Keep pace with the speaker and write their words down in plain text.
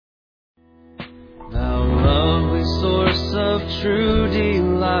source of true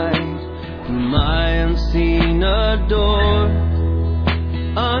delight, whom I unseen adore.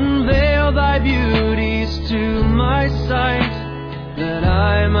 Unveil thy beauties to my sight, that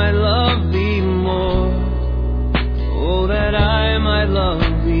I might love thee more. Oh, that I might love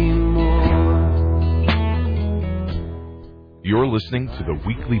thee more. You're listening to the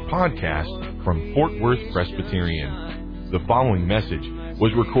weekly podcast from Fort Worth Presbyterian. The following message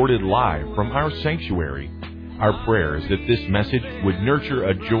was recorded live from our sanctuary. Our prayer is that this message would nurture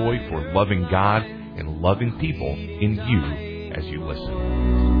a joy for loving God and loving people in you as you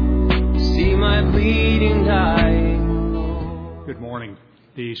listen. See my bleeding dying. Good morning.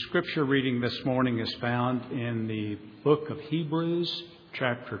 The scripture reading this morning is found in the book of Hebrews,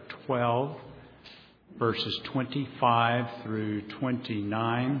 chapter 12, verses 25 through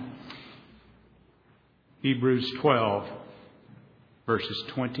 29. Hebrews 12, verses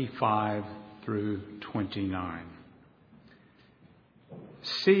 25 through 29.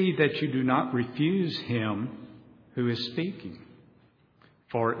 See that you do not refuse him who is speaking.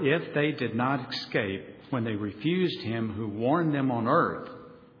 For if they did not escape when they refused him who warned them on earth,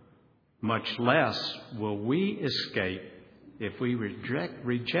 much less will we escape if we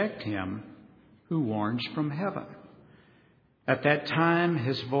reject him who warns from heaven. At that time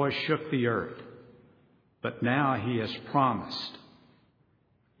his voice shook the earth, but now he has promised,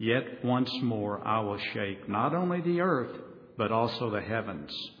 yet once more I will shake not only the earth, but also the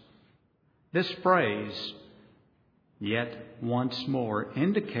heavens. This phrase, yet once more,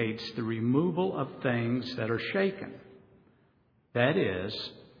 indicates the removal of things that are shaken. That is,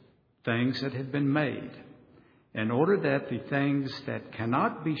 things that have been made, in order that the things that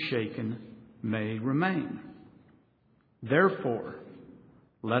cannot be shaken may remain. Therefore,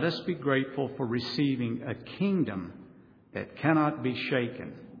 let us be grateful for receiving a kingdom that cannot be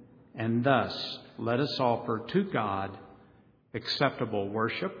shaken, and thus let us offer to God acceptable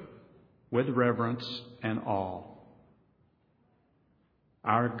worship with reverence and awe.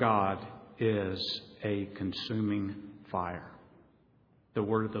 Our God is a consuming fire. The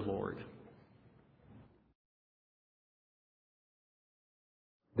word of the Lord.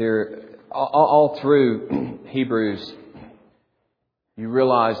 All through Hebrews, you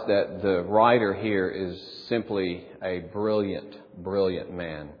realize that the writer here is simply a brilliant, brilliant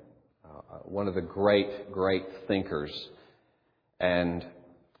man. One of the great, great thinkers. And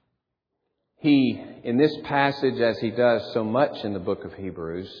he, in this passage, as he does so much in the book of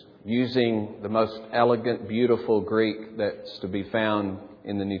Hebrews, using the most elegant, beautiful Greek that's to be found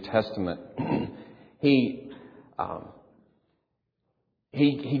in the New Testament, he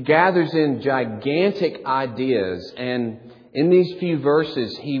gathers in gigantic ideas, and in these few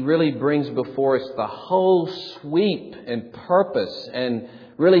verses, he really brings before us the whole sweep and purpose and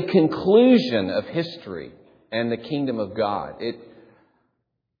really conclusion of history and the kingdom of God.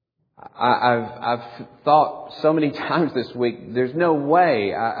 I've thought so many times this week, there's no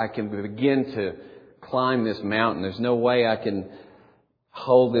way I can begin to climb this mountain. There's no way I can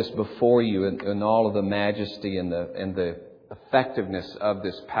hold this before you in all of the majesty and the effectiveness of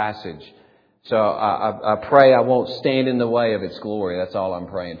this passage. So I pray I won't stand in the way of its glory. That's all I'm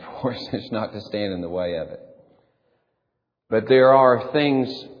praying for, is not to stand in the way of it. But there are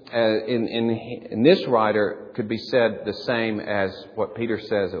things in this writer could be said the same as what Peter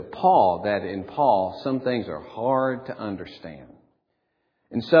says of Paul, that in Paul some things are hard to understand.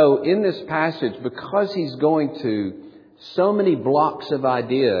 And so in this passage, because he's going to so many blocks of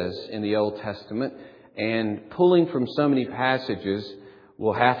ideas in the Old Testament and pulling from so many passages,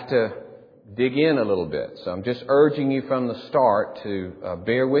 we'll have to dig in a little bit. So I'm just urging you from the start to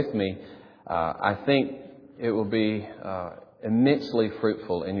bear with me. I think it will be immensely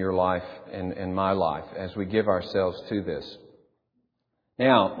fruitful in your life and in my life as we give ourselves to this.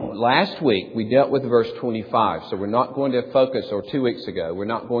 Now, last week we dealt with verse 25, so we're not going to focus, or 2 weeks ago, we're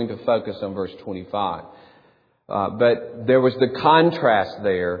not going to focus on verse 25. But there was the contrast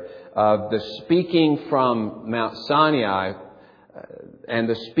there of the speaking from Mount Sinai and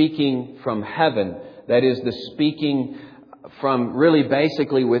the speaking from heaven. That is, the speaking from really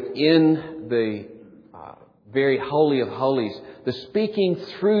basically within the very holy of holies, the speaking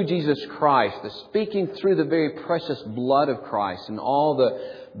through Jesus Christ, the speaking through the very precious blood of Christ and all the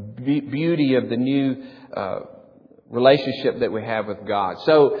beauty of the new relationship that we have with God.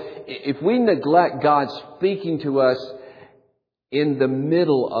 So if we neglect God speaking to us in the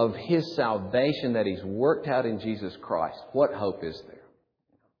middle of His salvation that He's worked out in Jesus Christ, what hope is there?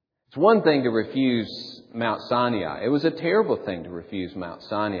 It's one thing to refuse Mount Sinai. It was a terrible thing to refuse Mount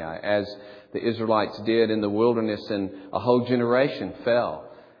Sinai, as the Israelites did in the wilderness, and a whole generation fell.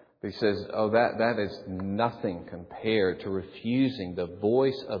 He says, that is nothing compared to refusing the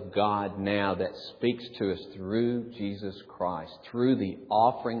voice of God now that speaks to us through Jesus Christ, through the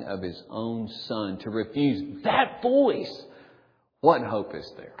offering of His own Son. To refuse that voice, what hope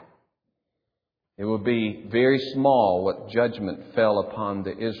is there? It would be very small what judgment fell upon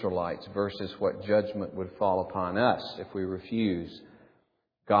the Israelites versus what judgment would fall upon us if we refuse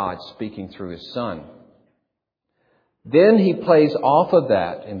God speaking through His Son. Then he plays off of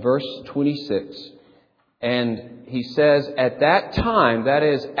that in verse 26, and he says, at that time, that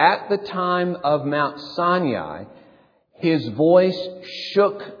is, at the time of Mount Sinai, His voice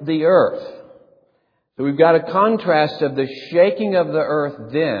shook the earth. So we've got a contrast of the shaking of the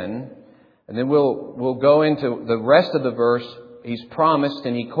earth then, and then we'll go into the rest of the verse. He's promised,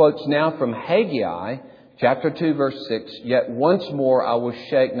 and he quotes now from Haggai, chapter 2, verse 6, yet once more I will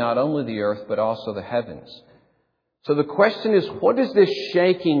shake not only the earth, but also the heavens. So the question is, what does this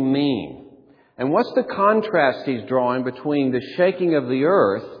shaking mean? And what's the contrast he's drawing between the shaking of the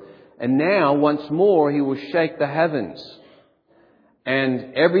earth and now, once more, He will shake the heavens?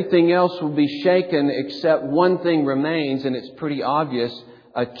 And everything else will be shaken except one thing remains, and it's pretty obvious,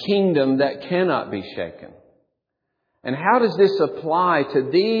 a kingdom that cannot be shaken. And how does this apply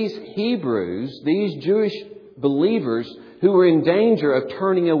to these Hebrews, these Jewish believers who were in danger of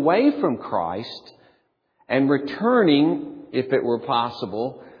turning away from Christ and returning, if it were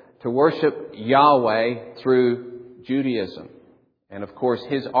possible, to worship Yahweh through Judaism? And of course,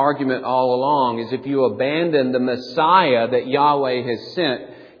 his argument all along is if you abandon the Messiah that Yahweh has sent,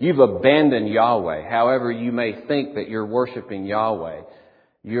 you've abandoned Yahweh. However you may think that you're worshiping Yahweh,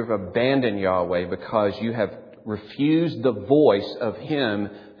 you've abandoned Yahweh because you have refused the voice of Him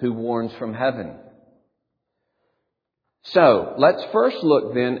who warns from heaven. So, let's first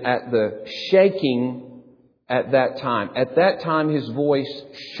look then at the shaking at that time. At that time, His voice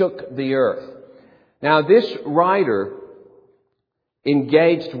shook the earth. Now, this writer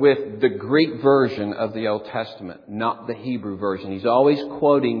engaged with the Greek version of the Old Testament, not the Hebrew version. He's always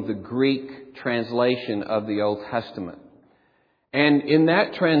quoting the Greek translation of the Old Testament. And in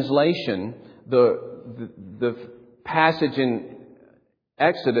that translation, the passage in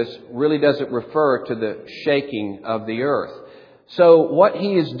Exodus really doesn't refer to the shaking of the earth. So what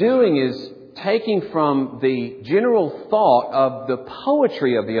he is doing is taking from the general thought of the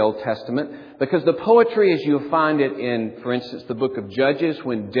poetry of the Old Testament, because the poetry, as you'll find it in, for instance, the book of Judges,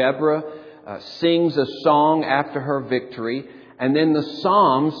 when Deborah sings a song after her victory, and then the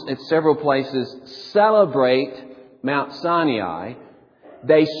Psalms at several places celebrate Mount Sinai.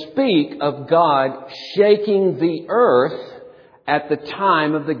 They speak of God shaking the earth at the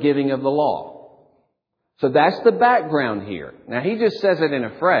time of the giving of the law. So that's the background here. Now, he just says it in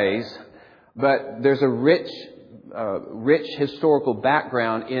a phrase, but there's a rich historical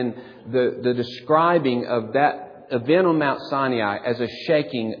background in the describing of that event on Mount Sinai as a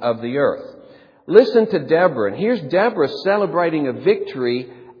shaking of the earth. Listen to Deborah. And here's Deborah celebrating a victory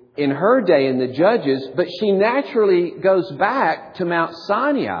in her day in the Judges, but she naturally goes back to Mount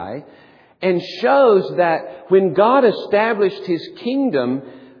Sinai and shows that when God established His kingdom,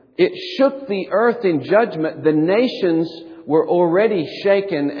 it shook the earth in judgment. The nations were already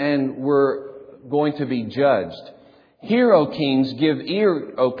shaken and were going to be judged. Hear, O kings, give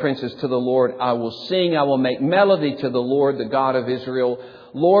ear, O princes, to the Lord. I will sing, I will make melody to the Lord, the God of Israel.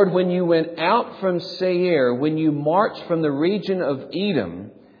 Lord, when you went out from Seir, when you marched from the region of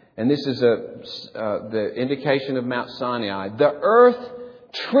Edom, and this is the indication of Mount Sinai, the earth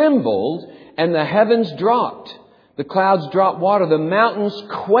trembled and the heavens dropped. The clouds dropped water. The mountains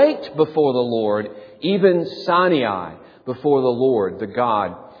quaked before the Lord, even Sinai before the Lord, the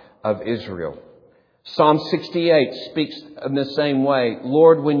God of Israel. Psalm 68 speaks in the same way.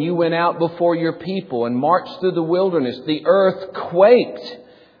 Lord, when you went out before your people and marched through the wilderness, the earth quaked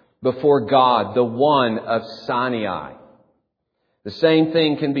before God, the one of Sinai. The same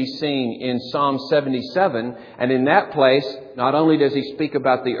thing can be seen in Psalm 77. And in that place, not only does he speak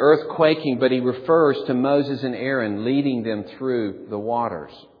about the earth quaking, but he refers to Moses and Aaron leading them through the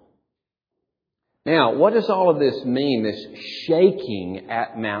waters. Now, what does all of this mean, this shaking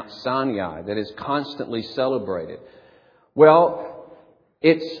at Mount Sinai that is constantly celebrated? Well,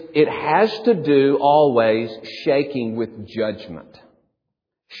 it has to do always shaking with judgment.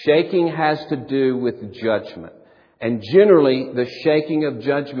 Shaking has to do with judgment. And generally, the shaking of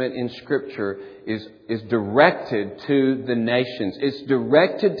judgment in Scripture is directed to the nations. It's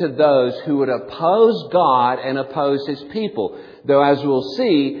directed to those who would oppose God and oppose His people. Though, as we'll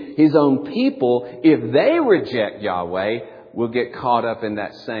see, His own people, if they reject Yahweh, will get caught up in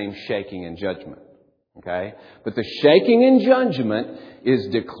that same shaking and judgment. Okay? But the shaking and judgment is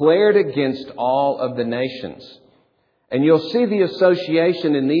declared against all of the nations. And you'll see the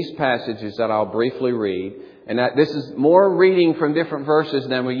association in these passages that I'll briefly read. And this is more reading from different verses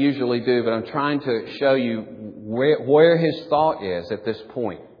than we usually do, but I'm trying to show you where his thought is at this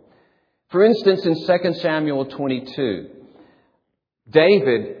point. For instance, in 2 Samuel 22,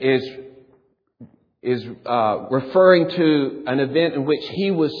 David is referring to an event in which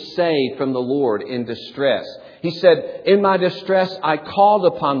he was saved from the Lord in distress. He said, "In my distress I called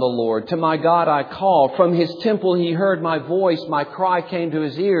upon the Lord. To my God I called. From His temple He heard my voice. My cry came to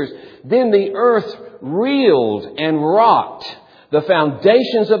His ears. Then the earth reeled and rocked. The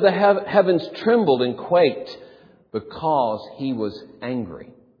foundations of the heavens trembled and quaked because He was angry."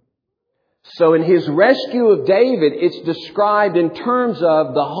 So in his rescue of David, it's described in terms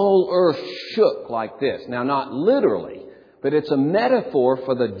of the whole earth shook like this. Now, not literally, but it's a metaphor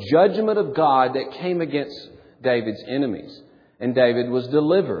for the judgment of God that came against David's enemies. And David was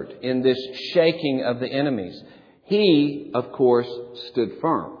delivered in this shaking of the enemies. He, of course, stood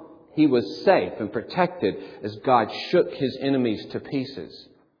firm. He was safe and protected as God shook his enemies to pieces.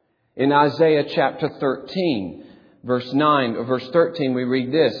 In Isaiah chapter 13, Verse 13, we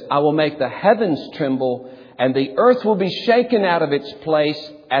read this: "I will make the heavens tremble, and the earth will be shaken out of its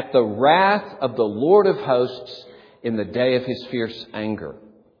place at the wrath of the Lord of hosts in the day of His fierce anger."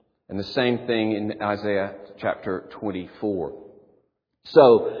 And the same thing in Isaiah chapter 24.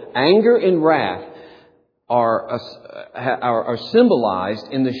 So, anger and wrath are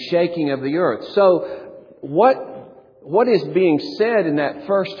symbolized in the shaking of the earth. So, what is being said in that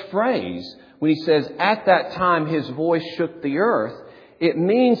first phrase, when he says, "At that time His voice shook the earth," it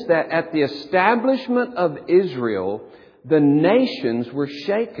means that at the establishment of Israel, the nations were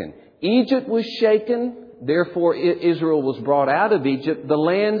shaken. Egypt was shaken, therefore Israel was brought out of Egypt. The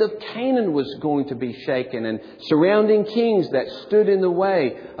land of Canaan was going to be shaken, and surrounding kings that stood in the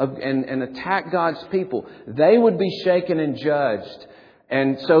way of and attacked God's people, they would be shaken and judged.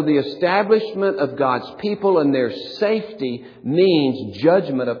 And so the establishment of God's people and their safety means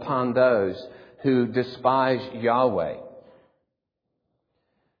judgment upon those who despise Yahweh.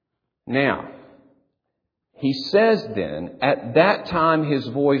 Now, he says then, at that time His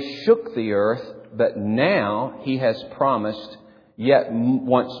voice shook the earth, but now He has promised, "Yet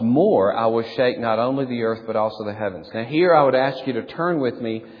once more I will shake not only the earth but also the heavens." Now here I would ask you to turn with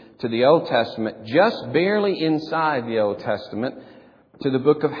me to the Old Testament, just barely inside the Old Testament, to the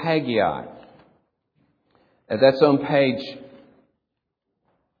book of Haggai. That's on page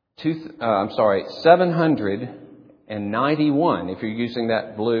 791, if you're using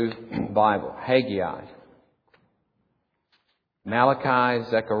that blue Bible. Haggai. Malachi,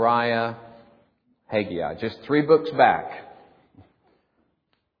 Zechariah, Haggai. Just 3 books back.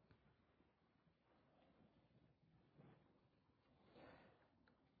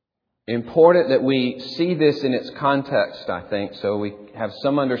 Important that we see this in its context, I think, so we have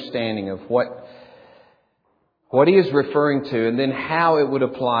some understanding of what he is referring to, and then how it would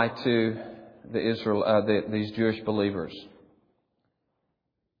apply to these Jewish believers.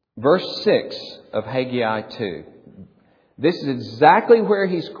 Verse 6 of Haggai 2. This is exactly where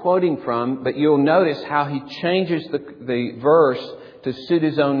he's quoting from, but you'll notice how he changes the verse to suit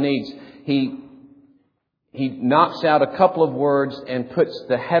his own needs. He knocks out a couple of words and puts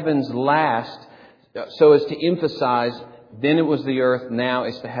the heavens last so as to emphasize, then it was the earth, now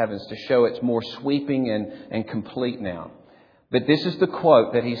it's the heavens, to show it's more sweeping and complete now. But this is the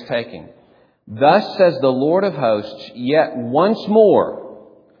quote that he's taking. "Thus says the Lord of hosts, yet once more,"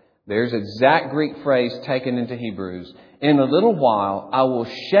 there's exact Greek phrase taken into Hebrews, "in a little while I will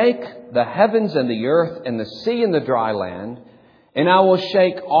shake the heavens and the earth and the sea and the dry land, and I will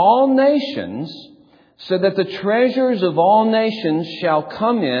shake all nations, so that the treasures of all nations shall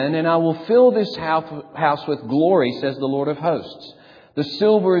come in, and I will fill this house with glory, says the Lord of hosts. The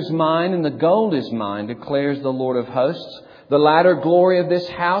silver is mine and the gold is mine, declares the Lord of hosts. The latter glory of this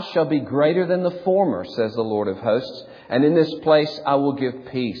house shall be greater than the former, says the Lord of hosts. And in this place I will give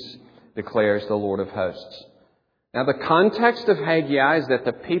peace, declares the Lord of hosts." Now the context of Haggai is that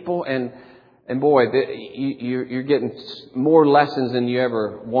the people, and boy, you're getting more lessons than you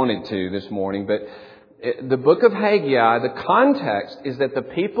ever wanted to this morning, but the book of Haggai, the context is that the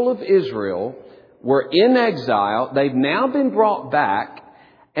people of Israel were in exile. They've now been brought back,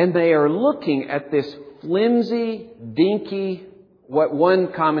 and they are looking at this flimsy, dinky, what one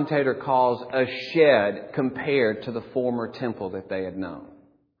commentator calls a shed compared to the former temple that they had known.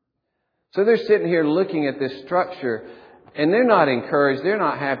 So they're sitting here looking at this structure, and they're not encouraged. They're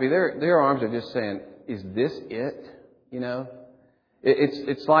not happy. Their arms are just saying, "Is this it?" You know?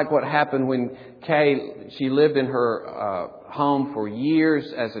 It's like what happened when Kay, she lived in her home for years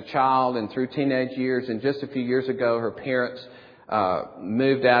as a child and through teenage years. And just a few years ago, her parents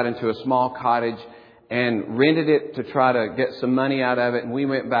moved out into a small cottage and rented it to try to get some money out of it. And we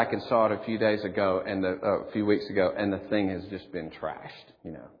went back and saw it a few days ago and a few weeks ago, and the thing has just been trashed.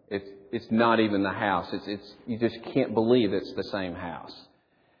 You know, it's not even the house. It's you just can't believe it's the same house.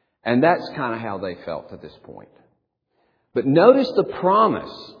 And that's kind of how they felt at this point. But notice the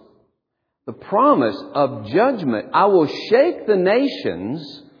promise of judgment. I will shake the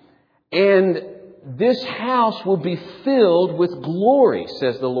nations, and this house will be filled with glory,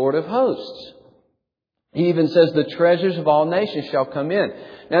 says the Lord of hosts. He even says the treasures of all nations shall come in.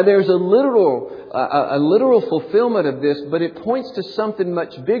 Now there's a literal fulfillment of this, but it points to something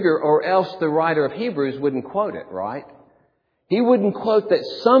much bigger, or else the writer of Hebrews wouldn't quote it, right? He wouldn't quote that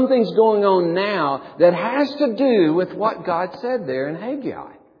something's going on now that has to do with what God said there in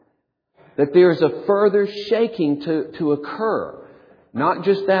Haggai. That there's a further shaking to occur. Not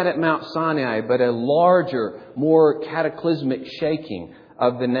just that at Mount Sinai, but a larger, more cataclysmic shaking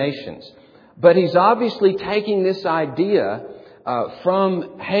of the nations. But he's obviously taking this idea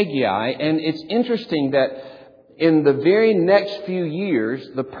from Haggai, and it's interesting that in the very next few years,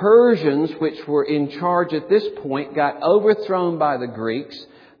 the Persians, which were in charge at this point, got overthrown by the Greeks.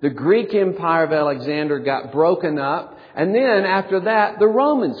 The Greek Empire of Alexander got broken up. And then after that, the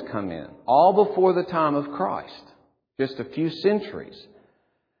Romans come in, all before the time of Christ. Just a few centuries.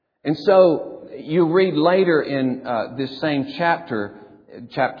 And so you read later in this same chapter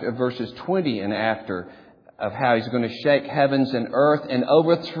verses 20 and after, of how He's going to shake heavens and earth and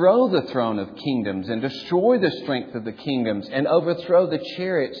overthrow the throne of kingdoms and destroy the strength of the kingdoms and overthrow the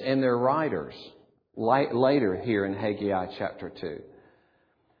chariots and their riders. Later here in Haggai chapter 2.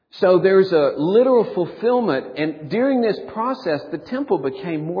 So there's a literal fulfillment, and during this process the temple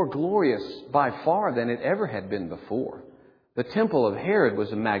became more glorious by far than it ever had been before. The temple of Herod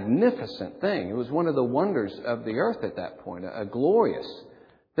was a magnificent thing. It was one of the wonders of the earth at that point, a glorious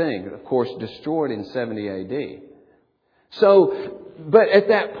thing, of course, destroyed in 70 AD. So, but at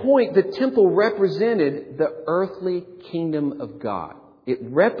that point, the temple represented the earthly kingdom of God. It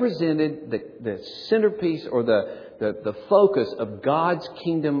represented the centerpiece or the focus of God's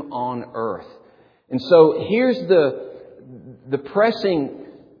kingdom on earth. And so here's the pressing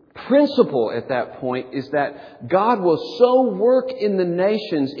principle at that point is that God will so work in the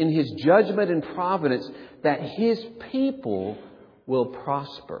nations in His judgment and providence that His people will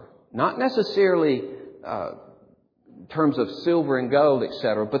prosper. Not necessarily in terms of silver and gold,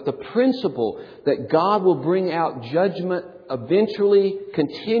 etc., but the principle that God will bring out judgment eventually,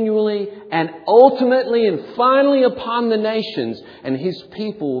 continually, and ultimately and finally upon the nations, and His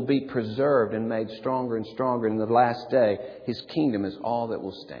people will be preserved and made stronger and stronger. In the last day, His kingdom is all that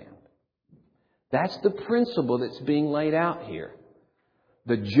will stand. That's the principle that's being laid out here.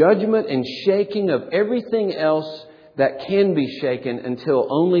 The judgment and shaking of everything else that can be shaken until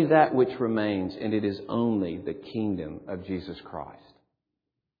only that which remains, and it is only the kingdom of Jesus Christ.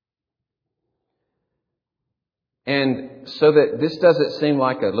 And so that this doesn't seem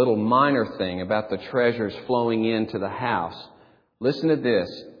like a little minor thing about the treasures flowing into the house, listen to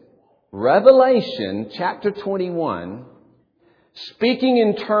this. Revelation chapter 21, speaking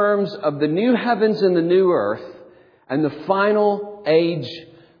in terms of the new heavens and the new earth and the final age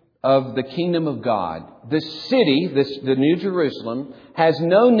of the kingdom of God. The city, the New Jerusalem, has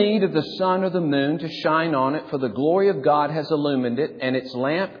no need of the sun or the moon to shine on it, for the glory of God has illumined it, and its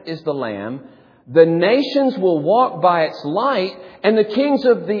lamp is the Lamb. The nations will walk by its light, and the kings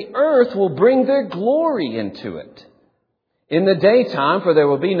of the earth will bring their glory into it. In the daytime, for there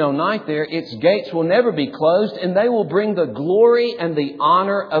will be no night there, its gates will never be closed, and they will bring the glory and the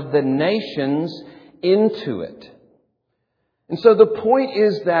honor of the nations into it. And so the point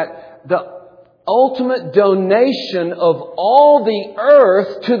is that the ultimate donation of all the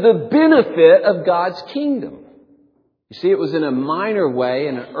earth to the benefit of God's kingdom. You see, it was in a minor way,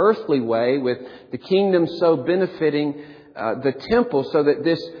 in an earthly way, with the kingdom so benefiting the temple, so that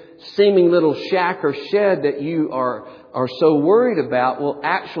this seeming little shack or shed that you are so worried about will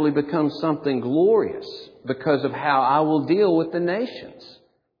actually become something glorious because of how I will deal with the nations.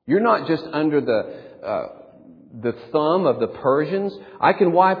 You're not just under the thumb of the Persians. I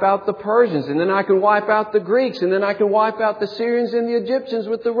can wipe out the Persians, and then I can wipe out the Greeks, and then I can wipe out the Syrians and the Egyptians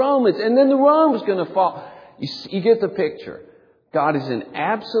with the Romans, and then the Rome's going to fall. You get the picture. God is in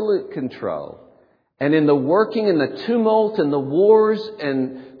absolute control. And in the working and the tumult and the wars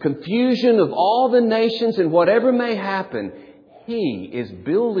and confusion of all the nations and whatever may happen, He is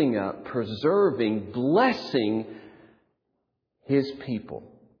building up, preserving, blessing His people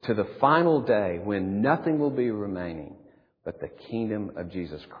to the final day when nothing will be remaining but the kingdom of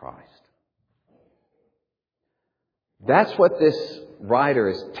Jesus Christ. That's what this writer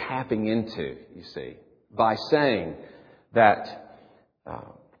is tapping into, you see, by saying that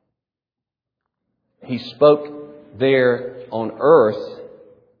He spoke there on earth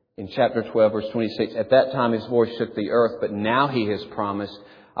in chapter 12, verse 26. At that time His voice shook the earth, but now He has promised,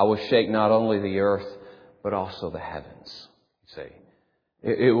 I will shake not only the earth, but also the heavens. You see,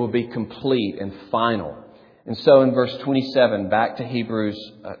 it will be complete and final. And so in verse 27, back to Hebrews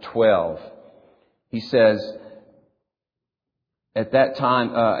 12, he says, at that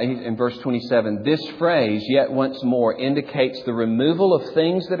time, in verse 27, this phrase, yet once more, indicates the removal of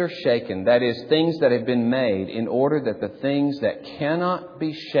things that are shaken, that is, things that have been made, in order that the things that cannot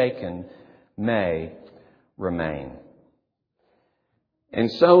be shaken may remain. And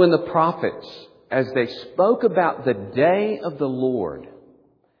so in the prophets, as they spoke about the day of the Lord,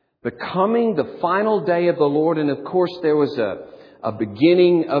 the final day of the Lord, and of course there was a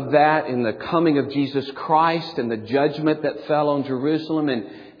beginning of that in the coming of Jesus Christ and the judgment that fell on Jerusalem.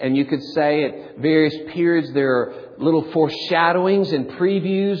 And you could say at various periods there are little foreshadowings and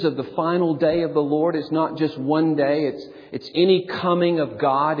previews of the final day of the Lord. It's not just one day. It's any coming of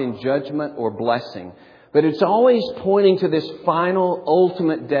God in judgment or blessing. But it's always pointing to this final,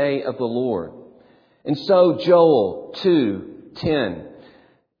 ultimate day of the Lord. And so Joel 2:10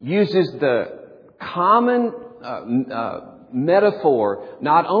 uses the common metaphor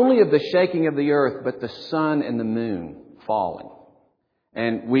not only of the shaking of the earth, but the sun and the moon falling.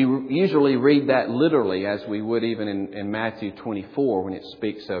 And we usually read that literally, as we would even in Matthew 24 when it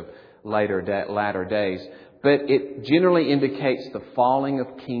speaks of latter days. But it generally indicates the falling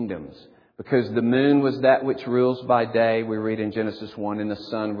of kingdoms, because the moon was that which rules by day, we read in Genesis 1, and the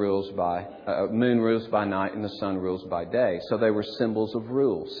sun moon rules by night and the sun rules by day. So they were symbols of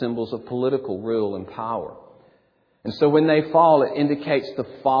rule, symbols of political rule and power. And so when they fall, it indicates the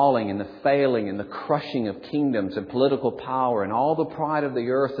falling and the failing and the crushing of kingdoms and political power and all the pride of the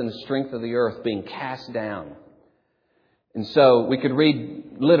earth and the strength of the earth being cast down. And so we could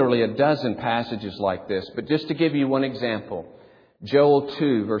read literally a dozen passages like this, but just to give you one example, Joel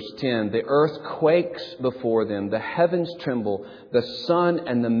 2, verse 10, the earth quakes before them, the heavens tremble, the sun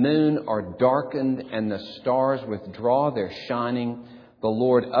and the moon are darkened, and the stars withdraw their shining. The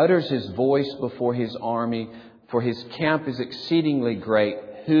Lord utters His voice before His army, for His camp is exceedingly great.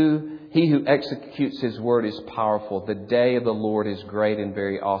 He who executes His word is powerful. The day of the Lord is great and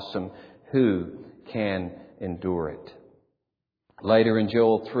very awesome. Who can endure it? Later in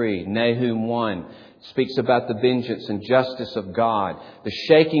Joel 3, Nahum 1 speaks about the vengeance and justice of God, the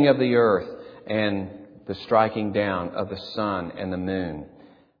shaking of the earth, and the striking down of the sun and the moon.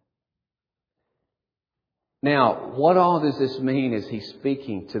 Now, what all does this mean as he's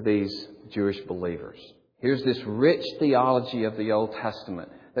speaking to these Jewish believers? Here's this rich theology of the Old Testament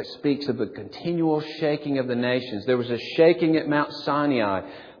that speaks of the continual shaking of the nations. There was a shaking at Mount Sinai,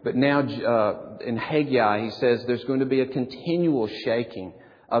 but now in Haggai he says there's going to be a continual shaking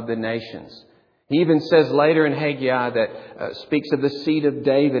of the nations. He even says later in Haggai that speaks of the seed of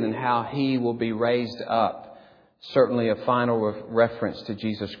David and how he will be raised up. Certainly a final reference to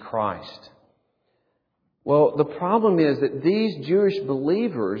Jesus Christ. Well, the problem is that these Jewish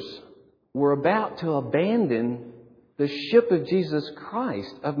believers were about to abandon the ship of Jesus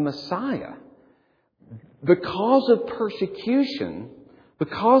Christ, of Messiah. Because of persecution,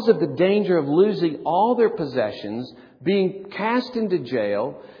 because of the danger of losing all their possessions, being cast into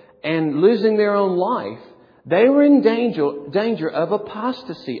jail, and losing their own life, they were in danger of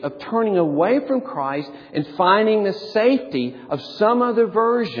apostasy, of turning away from Christ and finding the safety of some other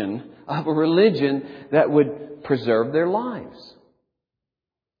version of a religion that would preserve their lives.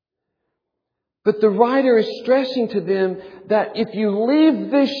 But the writer is stressing to them that if you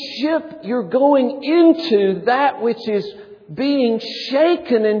leave this ship, you're going into that which is being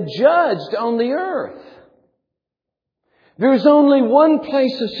shaken and judged on the earth. There's only one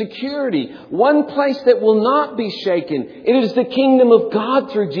place of security, one place that will not be shaken. It is the kingdom of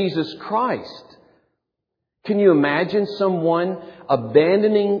God through Jesus Christ. Can you imagine someone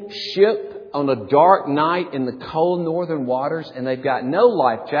abandoning ship on a dark night in the cold northern waters, and they've got no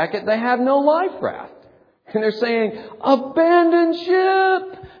life jacket, they have no life raft. And they're saying, abandon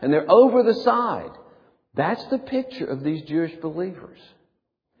ship! And they're over the side. That's the picture of these Jewish believers.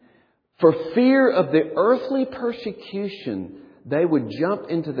 For fear of the earthly persecution, they would jump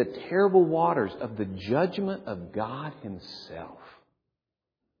into the terrible waters of the judgment of God Himself.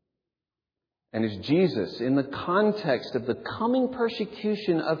 And as Jesus, in the context of the coming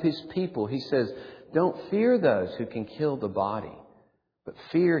persecution of His people, He says, don't fear those who can kill the body, but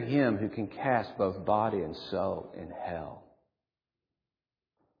fear Him who can cast both body and soul in hell.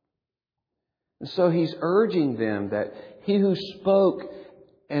 And so He's urging them that He who spoke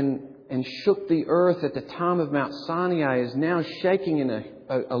and shook the earth at the time of Mount Sinai is now shaking in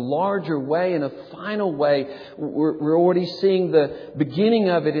a larger way, in a final way. We're already seeing the beginning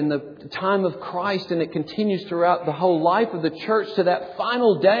of it in the time of Christ, and it continues throughout the whole life of the church to that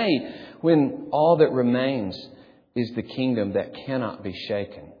final day when all that remains is the kingdom that cannot be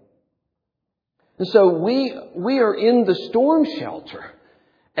shaken. And so we are in the storm shelter.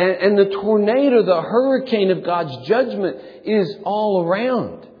 And the tornado, the hurricane of God's judgment is all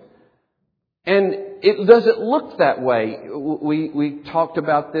around. And it doesn't look that way. We talked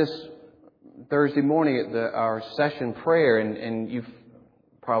about this Thursday morning at our session prayer, and you've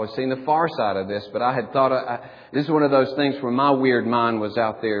probably seen the far side of this, but I had thought, this is one of those things where my weird mind was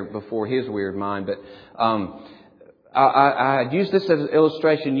out there before his weird mind. But I had used this as an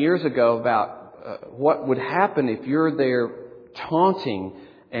illustration years ago about what would happen if you're there taunting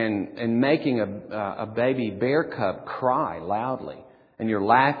and making a baby bear cub cry loudly. And you're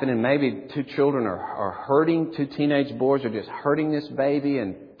laughing, and maybe two children are hurting, two teenage boys are just hurting this baby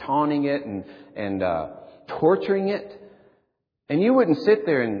and taunting it and torturing it. And you wouldn't sit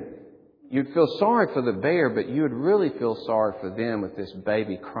there and you'd feel sorry for the bear, but you would really feel sorry for them with this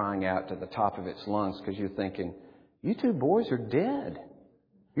baby crying out to the top of its lungs, because you're thinking, you two boys are dead.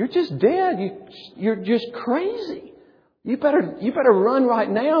 You're just dead. You're just crazy. You better run right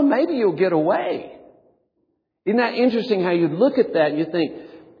now. Maybe you'll get away. Isn't that interesting how you look at that and you think,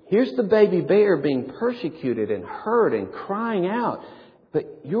 here's the baby bear being persecuted and hurt and crying out,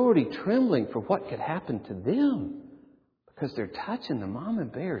 but you're already trembling for what could happen to them because they're touching the mama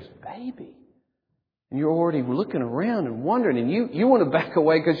bear's baby. And you're already looking around and wondering, and you want to back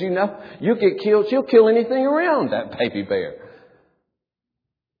away because you know you'll get killed. She'll kill anything around that baby bear.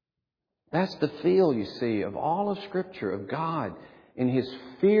 That's the feel, you see, of all of Scripture, of God in His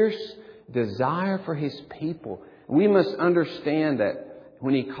fierce desire for His people. We must understand that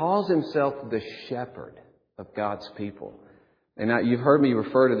when He calls Himself the shepherd of God's people, and now you've heard me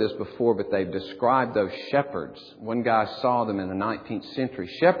refer to this before, but they've described those shepherds. One guy saw them in the 19th century,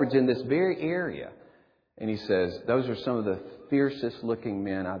 shepherds in this very area. And he says, those are some of the fiercest looking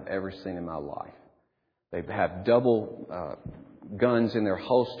men I've ever seen in my life. They have double guns in their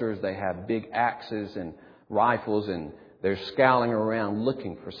holsters. They have big axes and rifles, and they're scouring around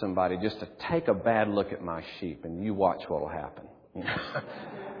looking for somebody just to take a bad look at my sheep, and you watch what will happen. You know?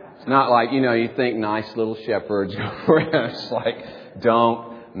 It's not like, you think nice little shepherds go around. It's like,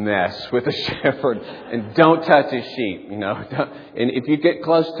 don't mess with a shepherd and don't touch his sheep. And if you get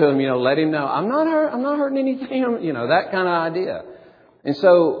close to him, let him know, I'm not hurting anything. That kind of idea. And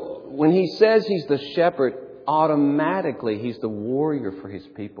so when he says he's the shepherd, automatically he's the warrior for his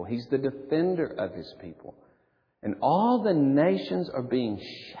people. He's the defender of his people. And all the nations are being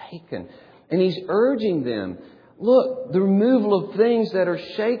shaken. And He's urging them, look, the removal of things that are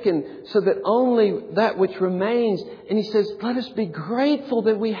shaken so that only that which remains. And He says, let us be grateful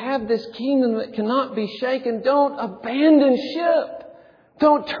that we have this kingdom that cannot be shaken. Don't abandon ship.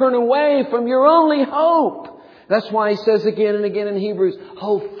 Don't turn away from your only hope. That's why He says again and again in Hebrews,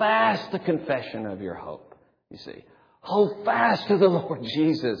 hold fast the confession of your hope. You see, hold fast to the Lord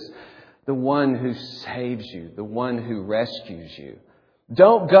Jesus, the one who saves you, the one who rescues you.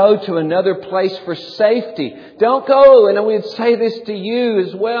 Don't go to another place for safety. Don't go, and we would say this to you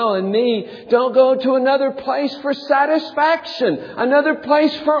as well and me, don't go to another place for satisfaction, another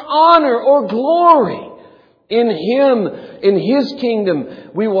place for honor or glory. In Him, in His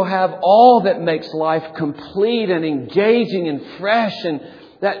kingdom, we will have all that makes life complete and engaging and fresh, and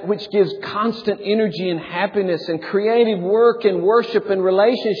that which gives constant energy and happiness and creative work and worship and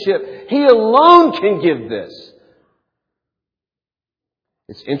relationship. He alone can give this.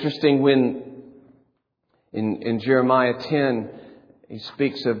 It's interesting when in Jeremiah 10, he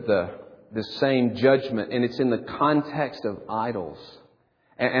speaks of the same judgment, and it's in the context of idols.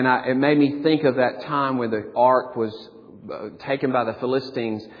 And it made me think of that time when the ark was taken by the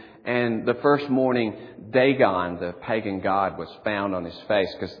Philistines, and the first morning, Dagon, the pagan god, was found on his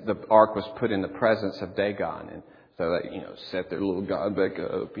face because the ark was put in the presence of Dagon. And so they, set their little god back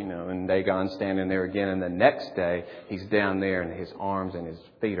up, and Dagon's standing there again. And the next day, he's down there and his arms and his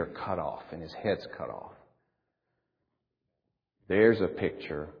feet are cut off and his head's cut off. There's a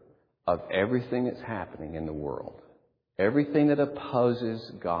picture of everything that's happening in the world. Everything that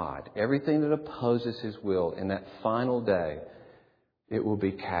opposes God, everything that opposes His will, in that final day, it will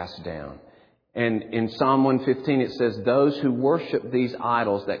be cast down. And in Psalm 115 it says, those who worship these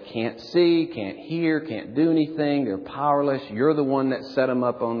idols that can't see, can't hear, can't do anything, they're powerless. You're the one that set them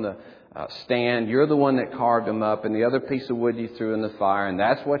up on the stand. You're the one that carved them up, and the other piece of wood you threw in the fire, and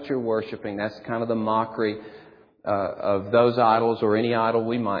that's what you're worshiping. That's kind of the mockery of those idols, or any idol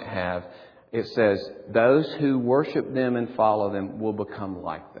we might have. It says, those who worship them and follow them will become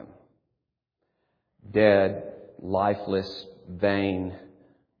like them. Dead, lifeless, vain,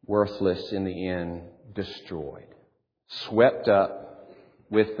 worthless in the end, destroyed. Swept up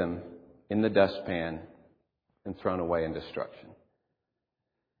with them in the dustpan and thrown away in destruction.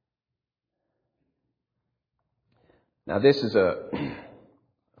 Now this is a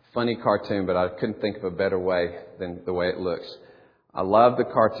funny cartoon, but I couldn't think of a better way than the way it looks. I love the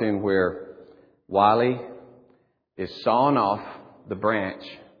cartoon where Wiley is sawing off the branch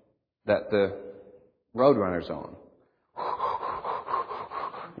that the Roadrunner's on.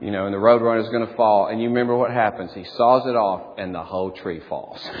 You know, and the Roadrunner's going to fall. And you remember what happens. He saws it off and the whole tree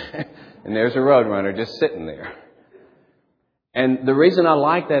falls. And there's a Roadrunner just sitting there. And the reason I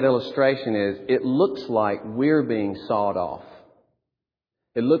like that illustration is it looks like we're being sawed off.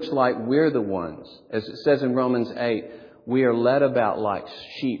 It looks like we're the ones. As it says in Romans 8, we are led about like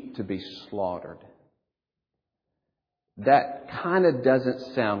sheep to be slaughtered. That kind of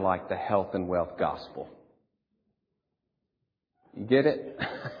doesn't sound like the health and wealth gospel. You get it?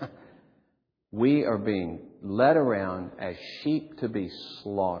 We are being led around as sheep to be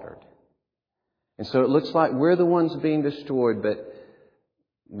slaughtered. And so it looks like we're the ones being destroyed, but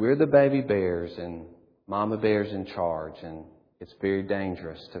we're the baby bears and Mama Bear's in charge, and it's very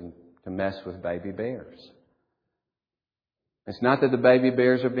dangerous to mess with baby bears. It's not that the baby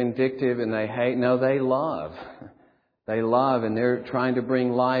bears are vindictive and they hate. No, they love. They love, and they're trying to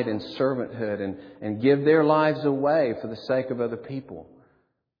bring light and servanthood and give their lives away for the sake of other people.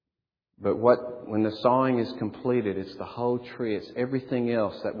 But when the sawing is completed, it's the whole tree. It's everything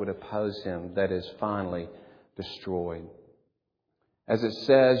else that would oppose him that is finally destroyed. As it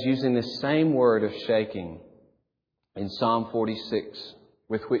says, using the same word of shaking in Psalm 46,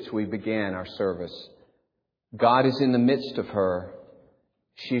 with which we began our service, God is in the midst of her.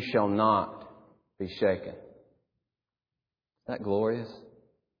 She shall not be shaken. Isn't that glorious?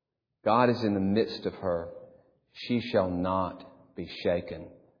 God is in the midst of her. She shall not be shaken.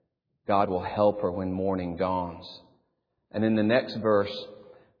 God will help her when morning dawns. And in the next verse,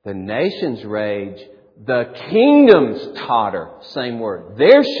 the nations rage, the kingdoms totter. Same word.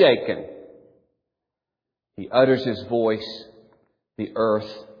 They're shaken. He utters his voice. The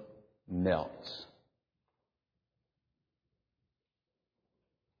earth melts.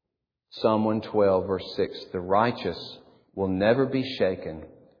 Psalm 112, verse 6. The righteous will never be shaken.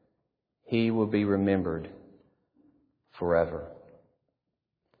 He will be remembered forever.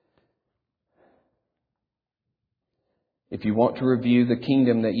 If you want to review the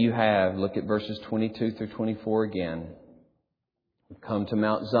kingdom that you have, look at verses 22 through 24 again. We've come to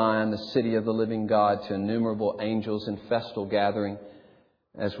Mount Zion, the city of the living God, to innumerable angels in festal gathering,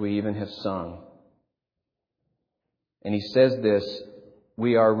 as we even have sung. And he says this,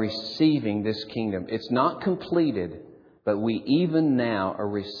 we are receiving this kingdom. It's not completed, but we even now are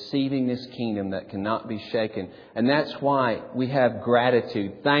receiving this kingdom that cannot be shaken. And that's why we have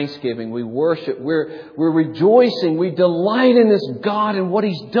gratitude, thanksgiving, we worship, we're rejoicing, we delight in this God and what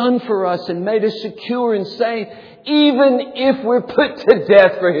He's done for us and made us secure and safe, even if we're put to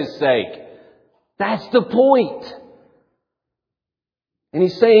death for His sake. That's the point. And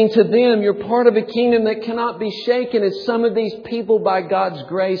He's saying to them, you're part of a kingdom that cannot be shaken, as some of these people, by God's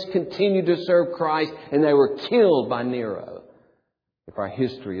grace, continue to serve Christ, and they were killed by Nero, if our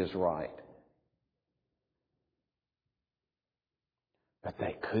history is right. But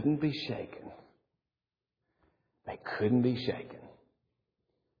they couldn't be shaken. They couldn't be shaken.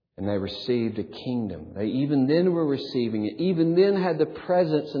 And they received a kingdom. They even then were receiving it. Even then had the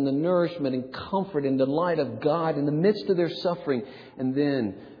presence and the nourishment and comfort and delight of God in the midst of their suffering. And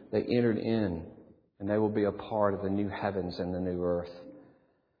then they entered in. And they will be a part of the new heavens and the new earth.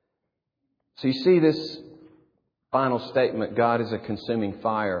 So you see this final statement, God is a consuming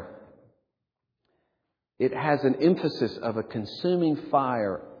fire. It has an emphasis of a consuming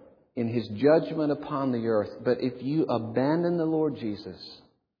fire in His judgment upon the earth. But if you abandon the Lord Jesus,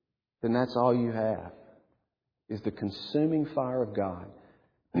 then that's all you have, is the consuming fire of God.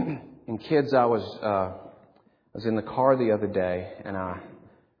 And kids, I was in the car the other day, and I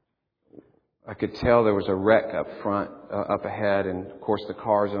could tell there was a wreck up front, up ahead, and of course the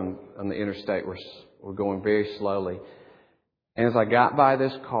cars on the interstate were going very slowly. And as I got by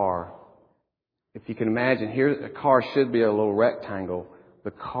this car, if you can imagine, here the car should be a little rectangle,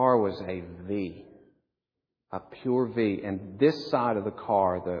 The car was a V, a pure V. And this side of the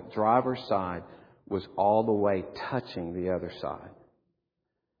car, the driver's side, was all the way touching the other side.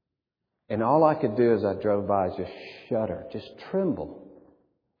 And all I could do as I drove by is just shudder, just tremble.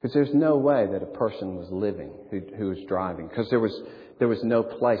 Because there's no way that a person was living who was driving. Because there was no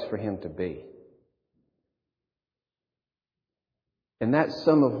place for him to be. And that's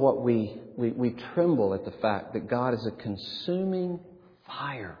some of what we tremble at the fact that God is a consuming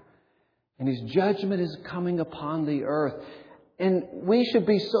fire. And His judgment is coming upon the earth. And we should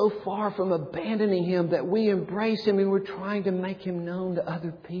be so far from abandoning Him that we embrace Him and we're trying to make Him known to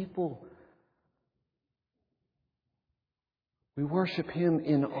other people. We worship Him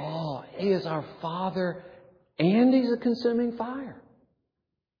in awe. He is our Father and He's a consuming fire.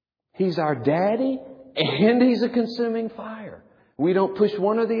 He's our daddy and He's a consuming fire. We don't push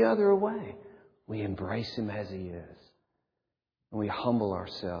one or the other away. We embrace Him as He is. And we humble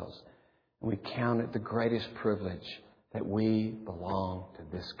ourselves. And we count it the greatest privilege that we belong to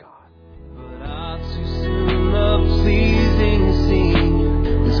this God. But I'll too soon love pleasing scene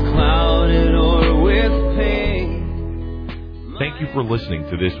is clouded or with pain. Thank you for listening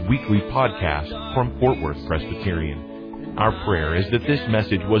to this weekly podcast from Fort Worth Presbyterian. Our prayer is that this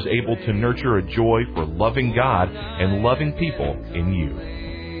message was able to nurture a joy for loving God and loving people in you.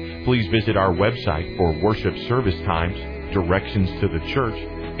 Please visit our website for worship service times, directions to the church,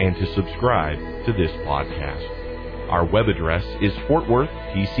 and to subscribe to this podcast. Our web address is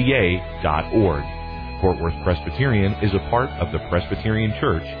fortworthpca.org. Fort Worth Presbyterian is a part of the Presbyterian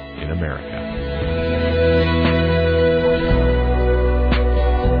Church in America.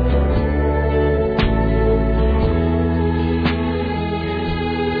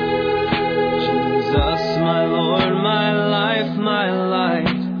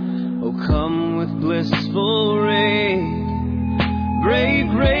 Blissful ray, break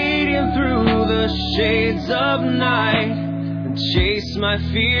radiant through the shades of night and chase my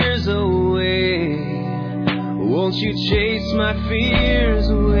fears away. Won't you chase my fears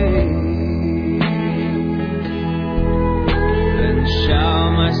away? Then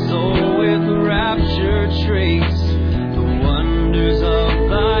shall my soul